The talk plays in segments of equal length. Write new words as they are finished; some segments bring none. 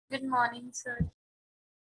Good morning, sir.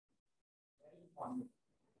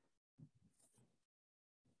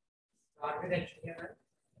 Start with HTML.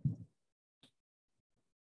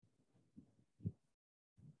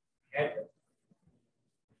 Head.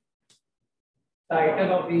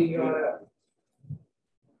 Title of your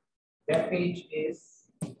web page is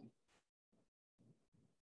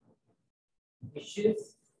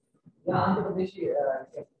Wishes. Yeah, Andhra Pradesh.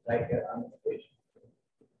 Right here, Andhra Pradesh.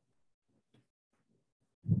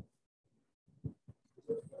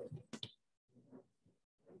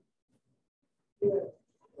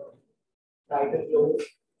 Title logo.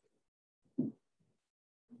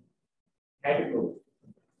 Head logo.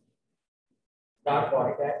 Start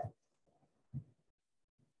body tag.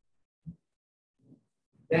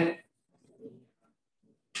 Then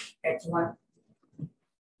H1.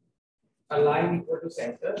 Align equal to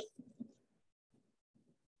center.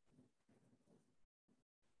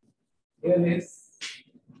 Here is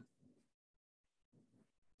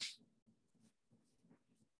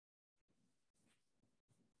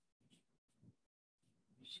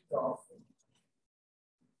of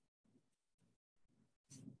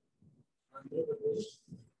Andhra Pradesh.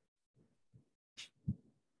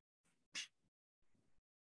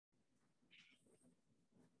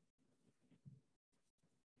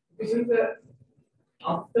 This is the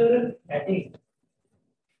after heading.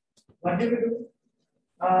 What do we do?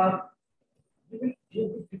 You will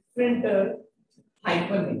give different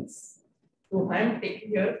hyperlinks. So I am taking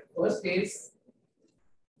here first is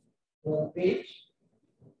home page.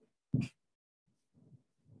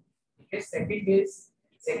 Okay, second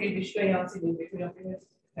इसका यहाँ से देखो यहाँ पे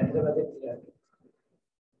हैदराबाद में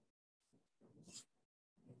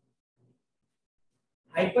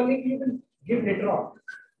hyperlink you will give later on.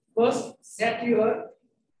 First, set your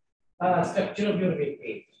structure of your web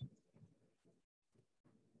page.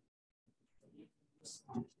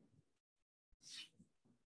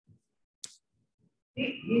 ये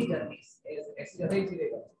journey ऐसे ज़्यादा ही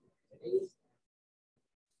चलेगा.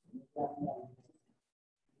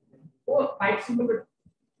 वो pipe symbol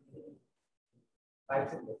pipe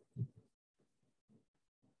symbol.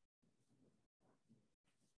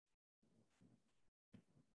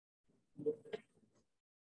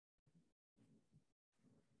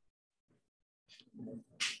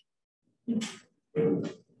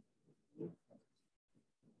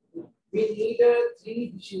 We need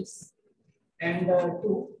 3 dishes and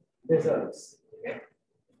 2 desserts. Okay.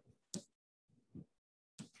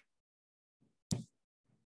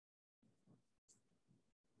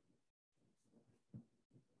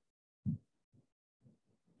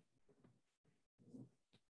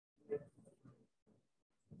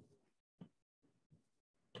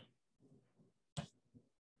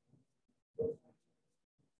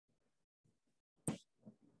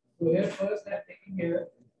 So here first I'm taking here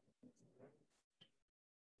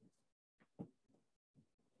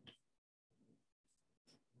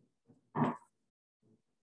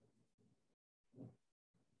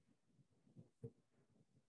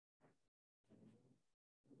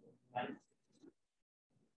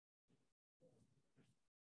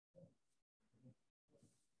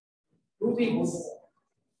two things.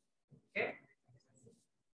 Okay.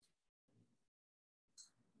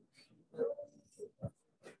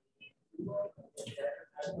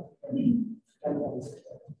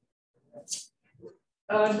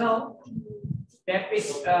 Now that is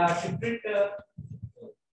different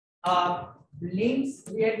links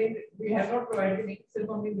we have not provided links, सिर्फ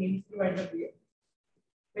हमने names provided किए.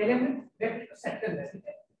 पहले हमने web page को set करना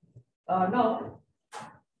है. Now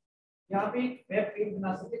यहाँ पे web page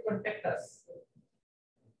बना सकते contact us.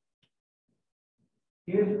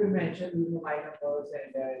 Here you will mention your mobile numbers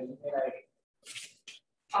and email ID.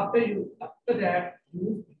 After that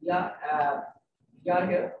use BR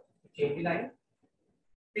here change the line.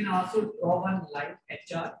 You can also draw one line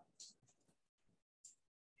HR.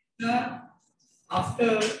 After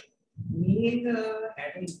main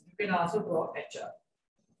heading, you can also draw HR.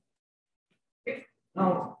 Okay.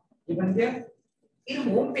 Now, given there, in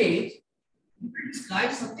home page, you will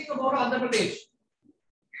describe something about Andhra Pradesh.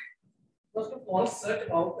 First of all, search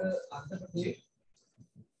about Andhra Pradesh.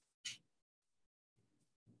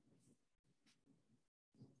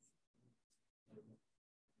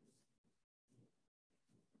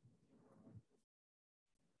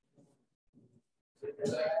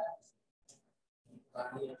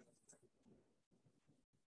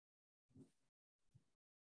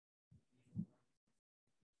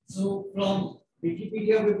 So from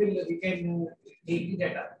Wikipedia, we can take the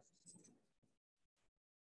data.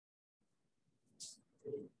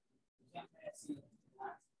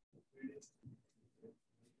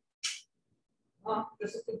 हाँ कर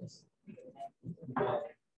सकते हैं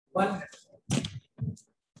 1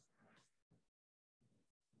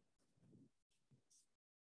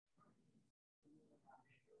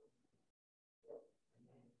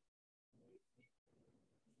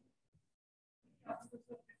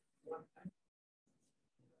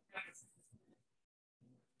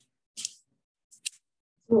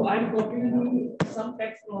 So I'm copying some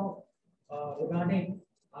text from regarding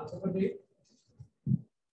Andhra Pradesh.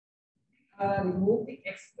 Remove the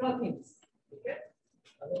extra things. Okay.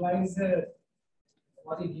 Otherwise,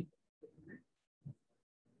 what is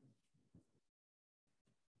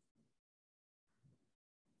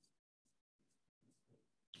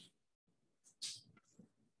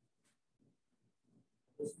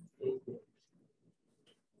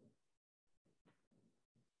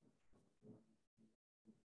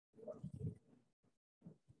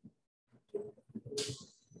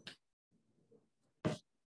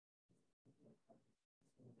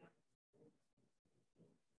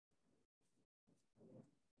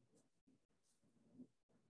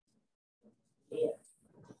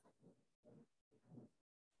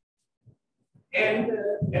and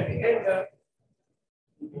at the end,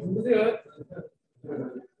 user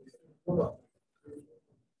hold on.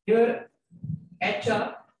 Here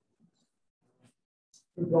HR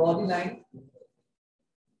to draw the line,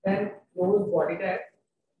 then close body tag,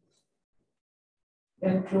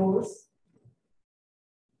 then close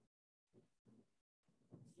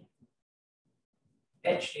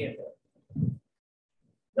HTML.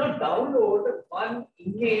 Now download one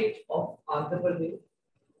image of Andhra Pradesh.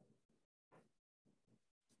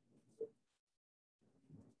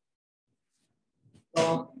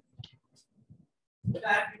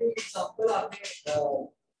 Example आपने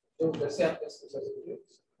जो जैसे आपने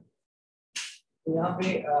तो यहाँ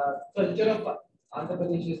पे culture of Andhra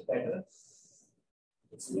Pradesh is better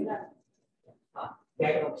इसलिए ना हाँ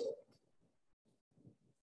बैकग्राउंड से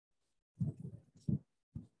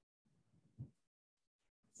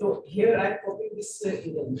so here I am copying this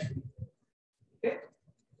image okay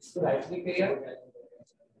so right click here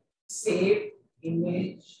save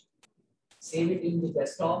image save it in the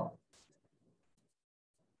desktop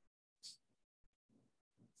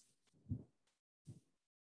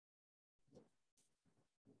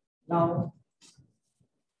now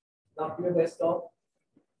to your desktop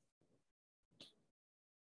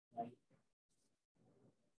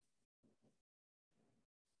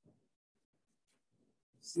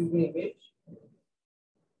see the image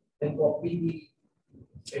then copy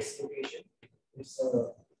the its location this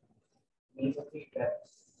name of the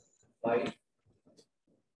file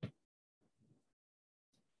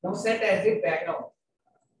now set as a background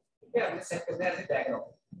okay हमने set करना है as a background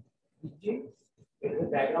it is a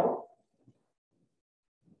background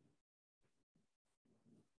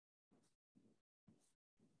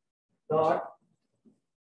dot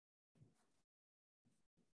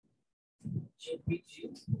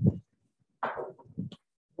jpg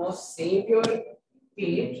now save your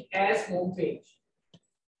page as home page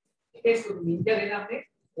ठीक है इसको mean क्या देना हमने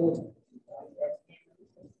home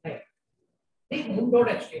नहीं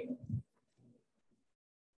home.html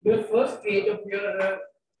your first page of your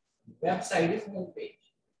website is home page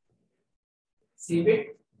save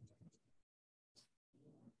it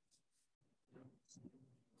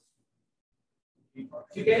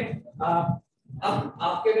ठीक है अब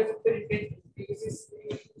आपके अगर सबसे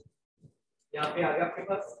यहाँ पे आ गया आपके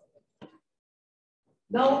पास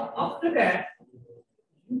now after that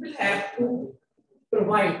you will have to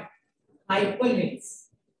provide hyperlinks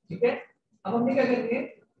ठीक है अब हमने क्या करेंगे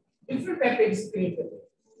डिफरेंट वेब पेजेस क्रिएट करेंगे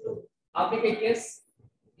तो आपने क्या किया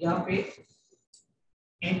यहाँ पे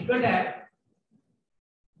anchor tag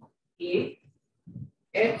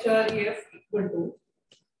a href equal to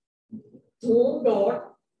home.html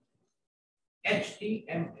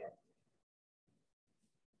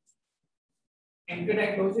anchor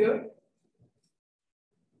tag goes here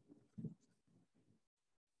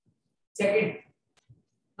second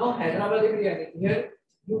now Hyderabad area here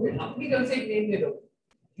you will अपनी तरफ से एक नेम दे दो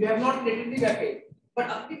you have not created the web page but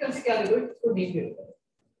अपनी तरफ से क्या दे दो इसको नेम दे दो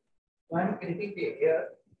so I am creating here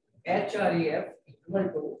href equal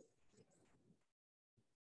to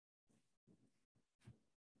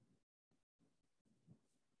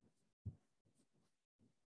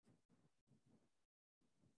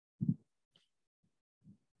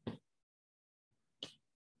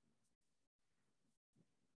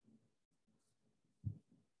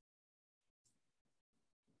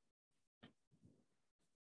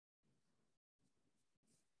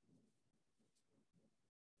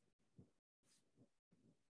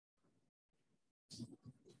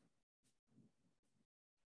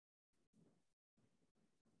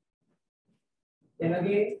Then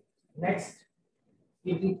again, next,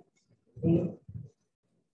 give the name.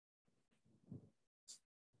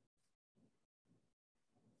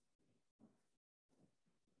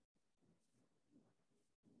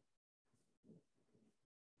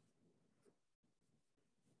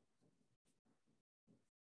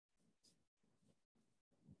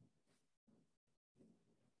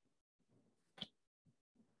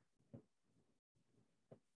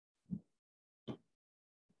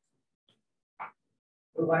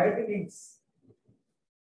 Provide the links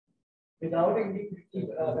without indicating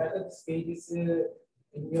whether this page is in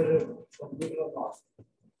your computer or not.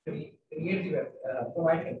 Create the web,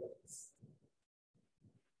 provide the links.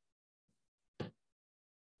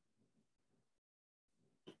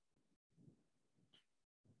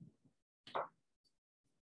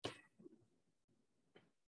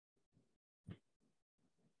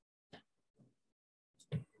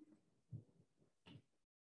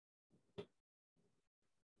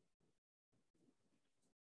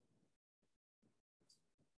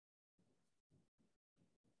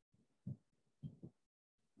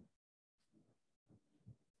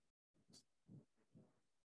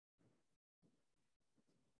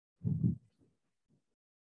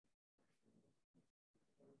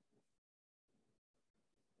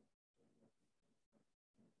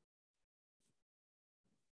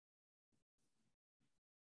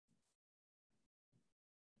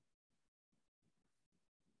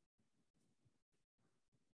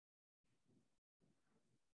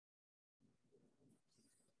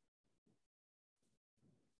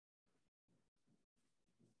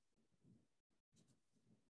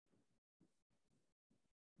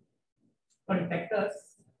 Contact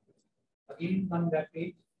us again on web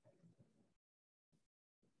page.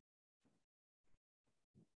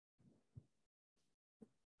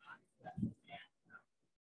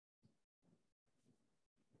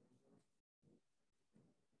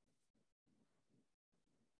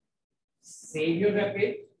 Save your web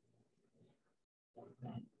page.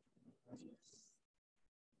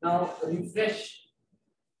 Now refresh.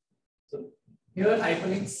 So here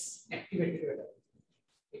hyperlinks activated हो जाए,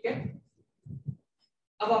 ठीक है?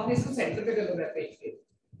 अब आपने इसको centre पे कर लो web page पे.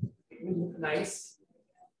 It will look nice,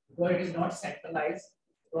 but it is not centralized.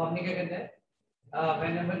 तो आपने क्या करना है?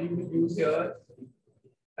 Whenever you will use your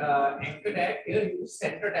anchor tag, here use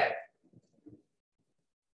center tag.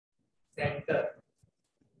 Center.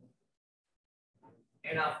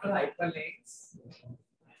 And after hyperlinks,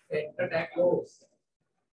 center tag close.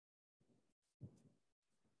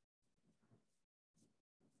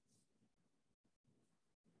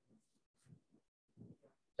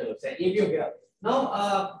 चलो सर ये भी हो गया. Now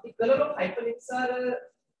the color of hyperlinks are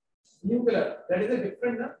new color. That is a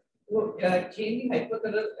different ना. तो change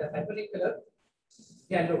the hyperlink color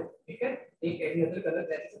yellow. ठीक है? एक any other color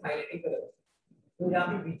that is highlighting color. तो यहाँ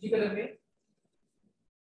पे बीची कलर में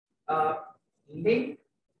link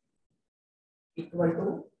equal to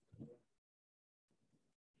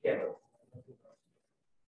yellow.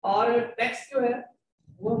 और text जो है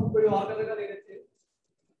वो हम कोई और कलर का ले लेते हैं.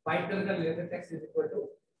 White कलर का ले लेते हैं. Text is equal to.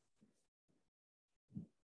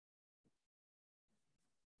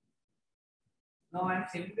 Now I am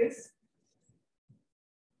saving this.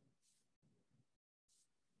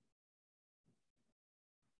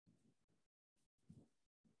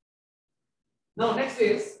 Now next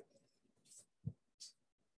is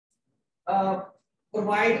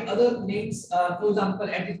provide other links. For example,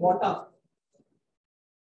 at the bottom,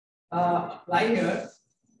 apply here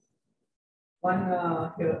one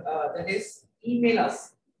here that is email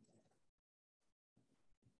us.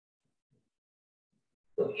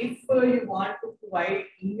 So if you want to provide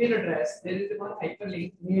email address, there is one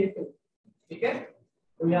hyperlink mail to. ठीक है?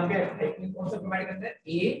 तो यहाँ पे hyperlink कौन सा provide करना है?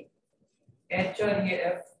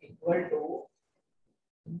 href equal to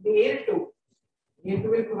mail to. Mail to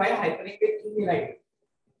will provide hyperlink with email ID.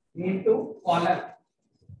 Mail to caller.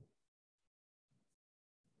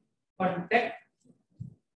 Contact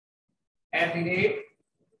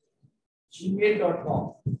 @gmail.com.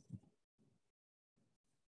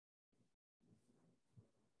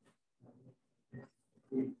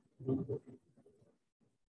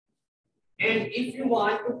 And if you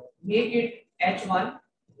want to make it H1,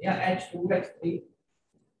 yeah, H2, H3,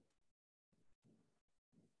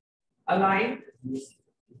 align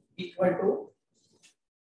equal to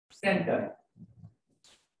center.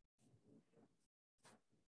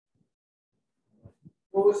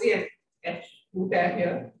 Go see H2 tag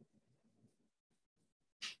here.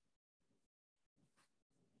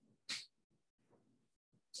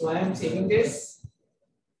 So I am saving this.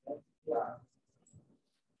 Yeah.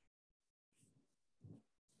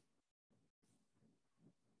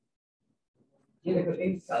 ये देखो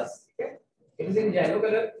इन stars, ठीक है, it is in yellow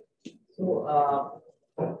colour. So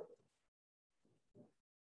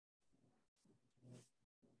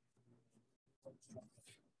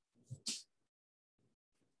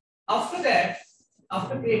after that,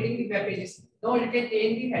 after creating the web pages, now you can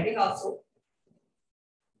change the heading also.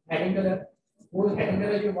 Heading color, whole heading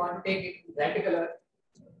color you want to take it red color.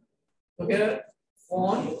 So here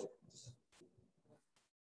font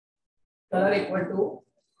color equal to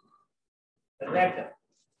red.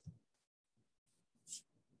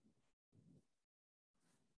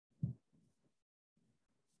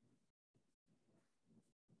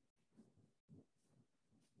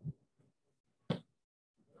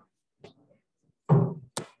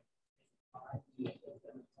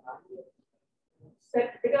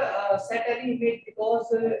 Set any image because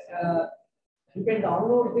you can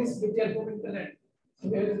download this picture from internet. So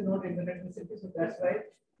there is not internet facility, so that's why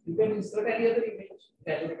you can insert any other image.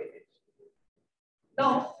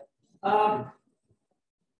 Now,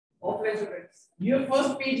 offline students, your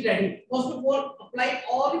first page ready. First of all, apply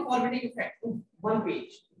all the formatting effect to one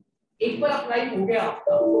page. एक बार apply हो गया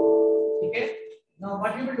आपका, ठीक है? Now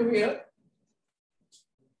what you will do here?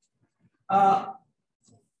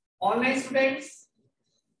 Online students,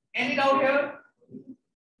 any doubt here?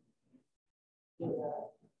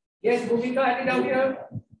 Yes, Bhumika, any doubt here?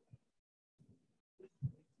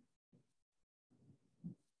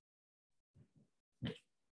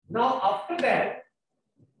 Now after that,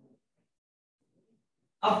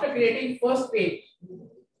 after creating first page,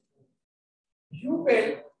 you will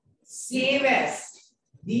save as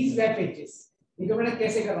these web pages. देखो मैंने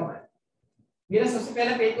कैसे कर रहा हूँ मैं. मेरा सबसे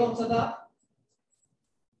पहला पेज कौन सा था?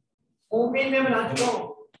 होम पेज में बना चुका हूँ.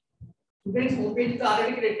 Students, home page is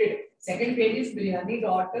already created. Second page is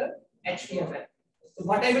biryani.html. So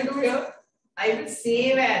what I will do here, I will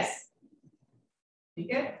save as. ठीक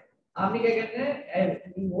है? आपने क्या करना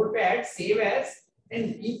है? Notepad save as and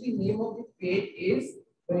keep the name of the page is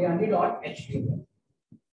biryani.html.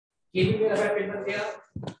 ये भी मेरा web page बन गया.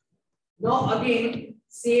 Now again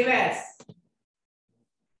save as.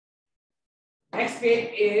 Next page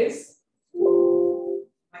is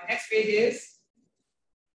my next page is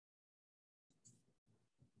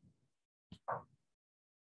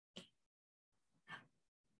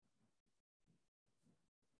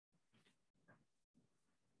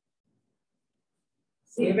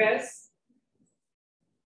save as.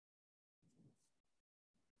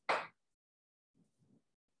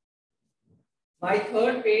 My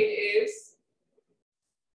third page is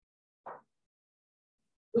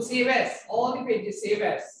to save as. All the pages save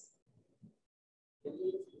as.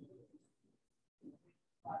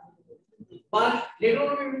 But later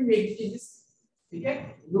on we will make changes. ठीक है?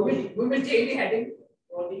 We will change the heading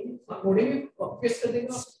according to paste कर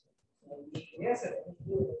देंगे. Yes sir.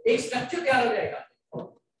 एक structure तैयार हो जाएगा.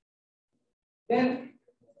 Then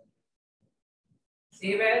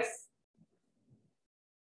save as.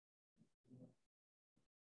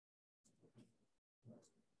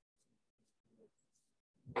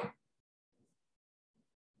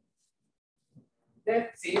 Then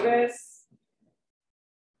save as.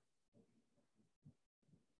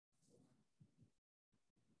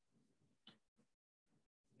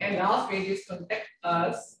 And last page is contact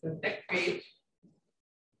us. Contact page.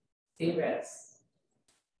 Save as.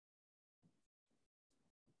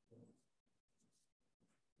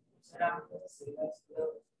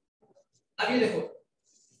 अब ये देखो.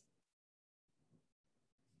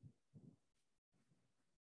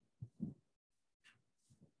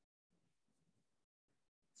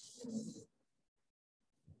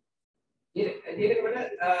 ये देखो बेटा.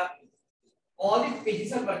 All the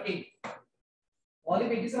pages are working. All the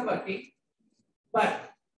pages are working, but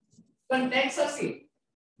contacts are same.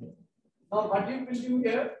 Now what you will do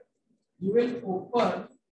here? You will open.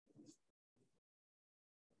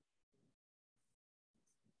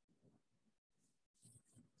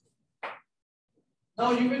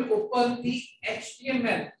 Now you will open the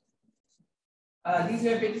HTML. These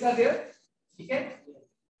web pages are there. Okay.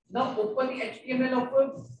 Now open the HTML of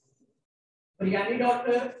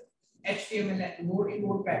biryani.html node in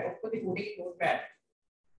Notepad. Open the coding in Notepad.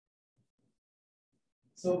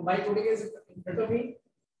 So my coding is in front of me.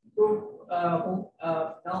 So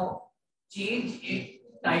now change it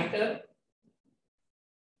title.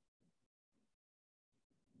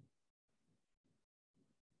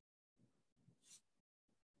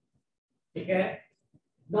 ठीक है.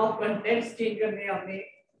 Now contents change करने हैं हमने.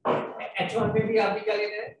 H1 में भी आप भी क्या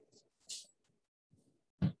लेना है?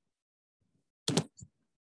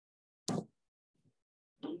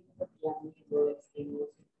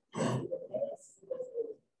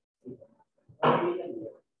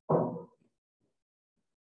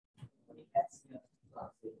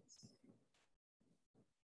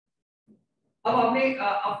 अब आपने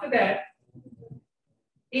after that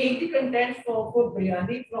take the content for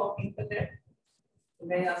biryani from internet. तो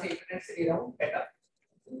मैं यहाँ से इंटरनेट से ले रहा हूँ data.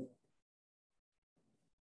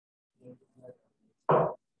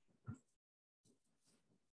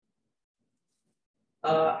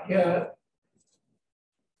 Here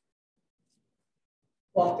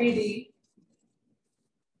copy the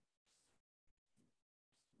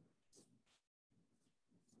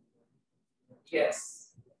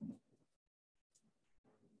yes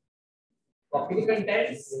copy the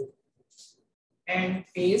contents and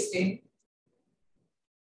paste in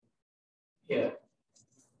here.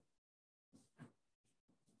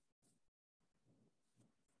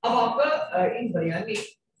 अब आपका इन biryani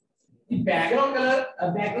the background color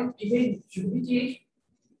background image should be changed.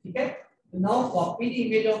 ठीक है. Now copy the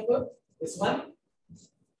image of this one.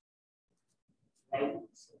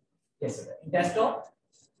 Yes sir. Desktop.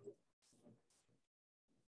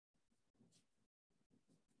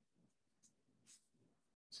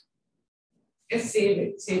 Just save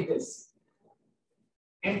it. Save this.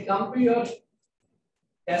 And come to your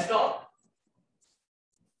desktop.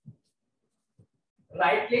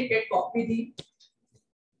 Right click and copy the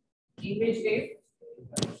image name.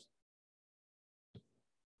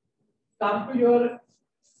 Come to your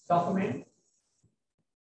document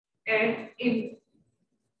and in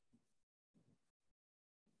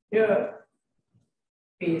here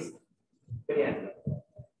paste biryani.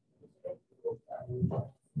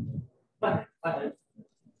 But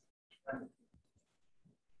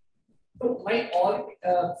so my all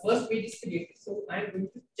first page is created. So I am going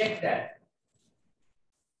to check that.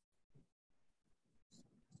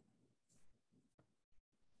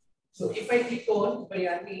 So if I click on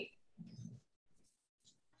biryani,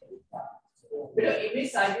 the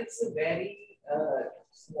image size is very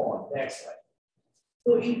small. That's why.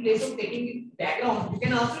 So in place of taking the background, you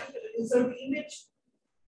can also insert the image.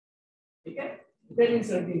 Okay, you can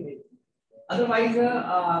insert the image. Otherwise,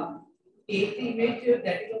 take the image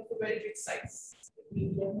that is also very big size.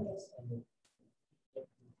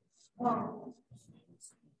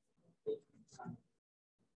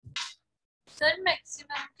 Sir,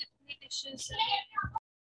 maximum कितनी dishes हैं?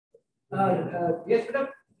 Yes, madam.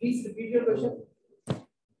 Please repeat your question.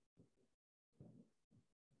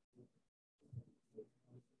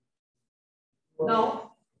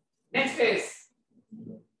 Now, next phase.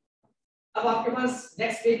 अब आपके पास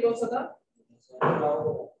next phase कौन सा था?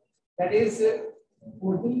 That is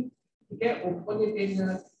coding. ठीक है. Open it in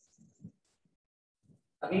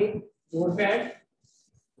again Notepad.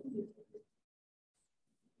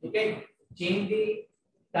 You can change the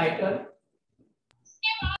title.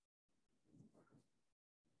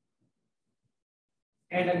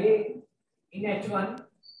 And again in H1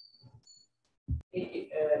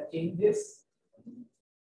 change this.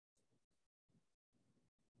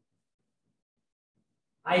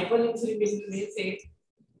 Hyperlinks remain same.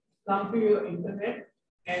 Come to your internet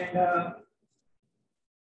and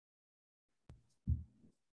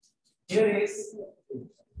here is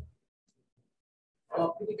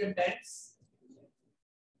copy the contents.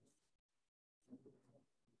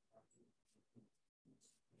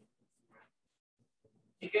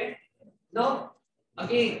 Okay. Now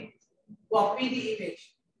again copy the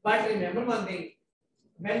image. But remember one thing: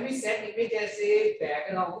 when we set image as a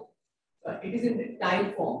background, it is in the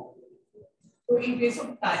tile form. So in case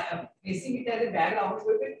of placing it as a background,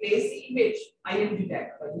 we will place the image img tag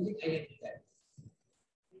by using img tag.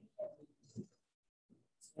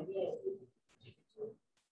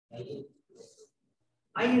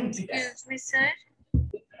 img tag. Excuse me, sir.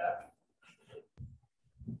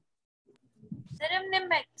 Sir हमने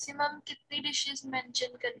maximum कितनी dishes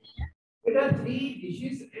mention करनी है? There are 3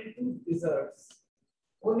 dishes and 2 desserts.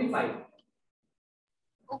 Only 5.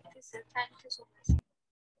 Okay, sir. Thank you so much.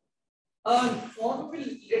 Form will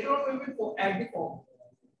later on we will add the form.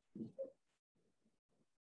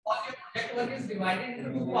 All your project work is divided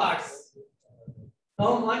into 2 parts.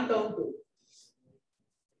 Term 1, term 2.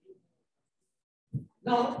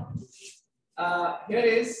 Now, here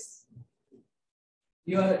is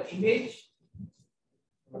your image.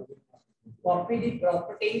 Copy the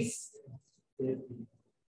properties.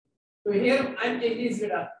 So here I am changing this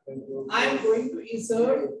data. I am going to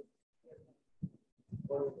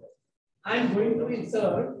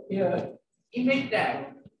insert here image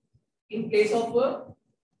tag in place of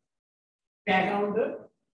background.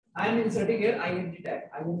 I am inserting here img tag.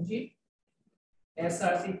 img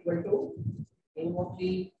src equal to name of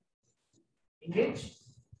the image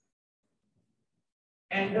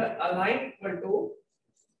and align equal to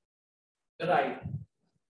the right.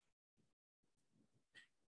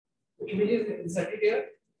 The image is inserted here.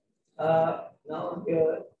 Now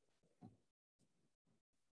here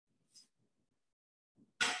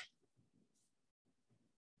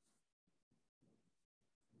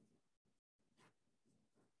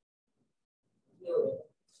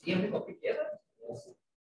ये हमने copy किया था.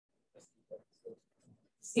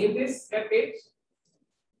 Save this web page.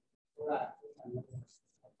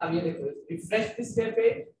 अब ये देखो, refresh this web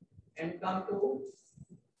page and come to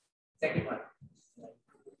second one.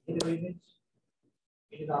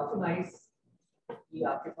 It is also nice. कि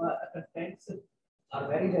आपके पास contents are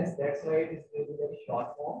very less. That's why it is very very short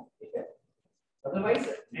form. ठीक है. Otherwise,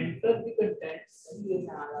 enter the contents.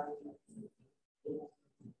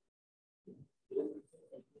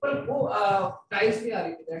 पर वो price में आ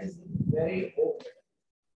रही थी. That is very old.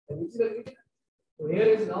 So here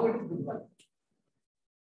is now it is good one.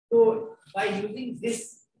 So by using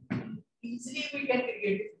this, easily we can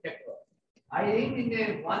create this vector. I think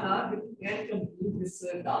in 1 hour we can complete this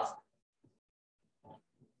task.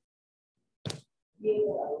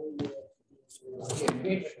 Okay,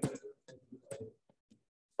 great.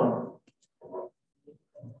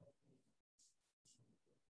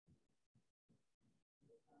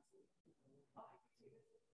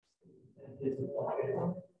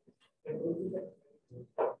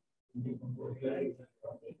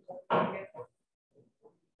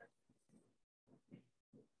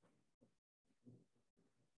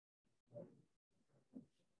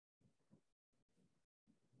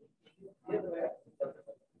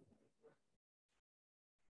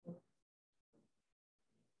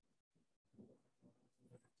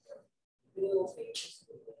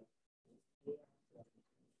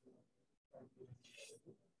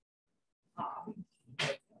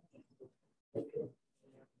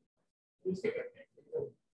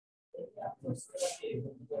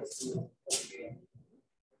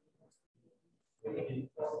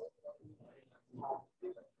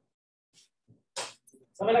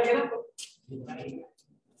 समझ लगे ना?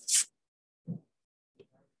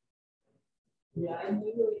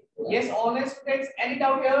 Yes, all students, any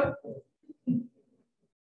doubt here?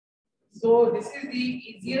 So this is the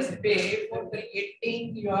easiest way for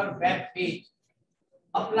creating your web page.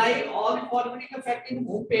 Apply all the formatting effect in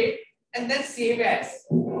home page and then save as.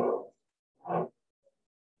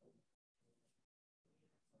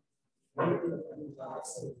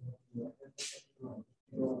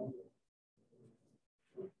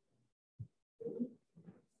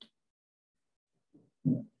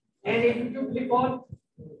 And if you click on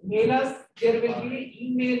mail us, there will be an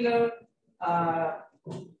email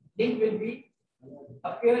link will be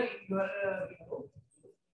appear in your window.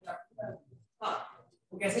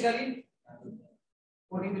 तो कैसे डालें?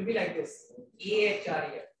 Coding will be like this.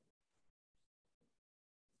 AHREF.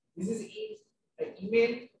 This is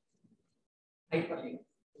email hyperlink.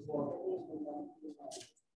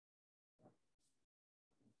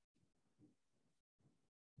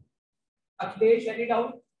 Akhilesh, any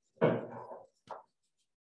doubt?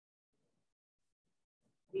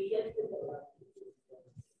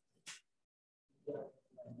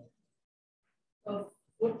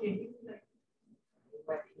 What changing?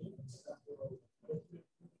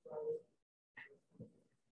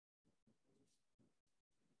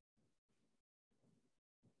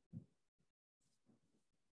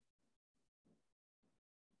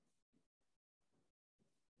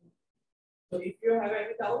 So if you have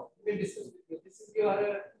any doubt, we will discuss with you. This is your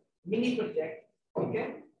mini project. Okay,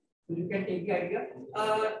 so you can take the idea.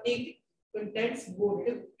 Take the contents board.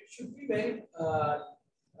 It should be very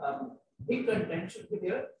big content should be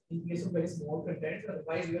there in case of very small content.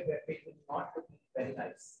 Otherwise, your web page will not look very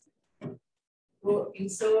nice. So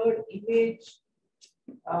insert image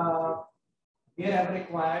wherever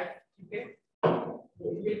required. Okay, so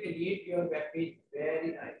it will create your web page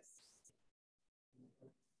very nice.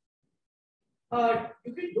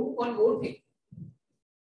 You can do one more thing.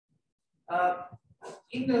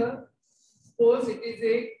 In the suppose it is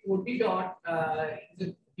a 40 dot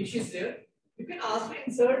the dishes there. You can also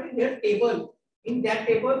insert in their table. In that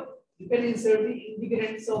table, you can insert the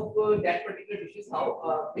ingredients of that particular dishes.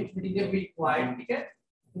 How which material we require. Okay,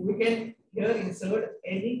 we can here insert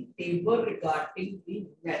any table regarding the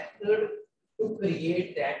method to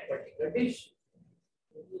create that particular dish.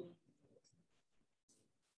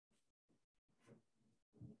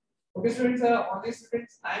 Okay, students, all these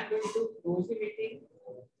students, I am going to close the meeting.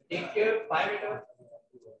 Take care. Bye, beta.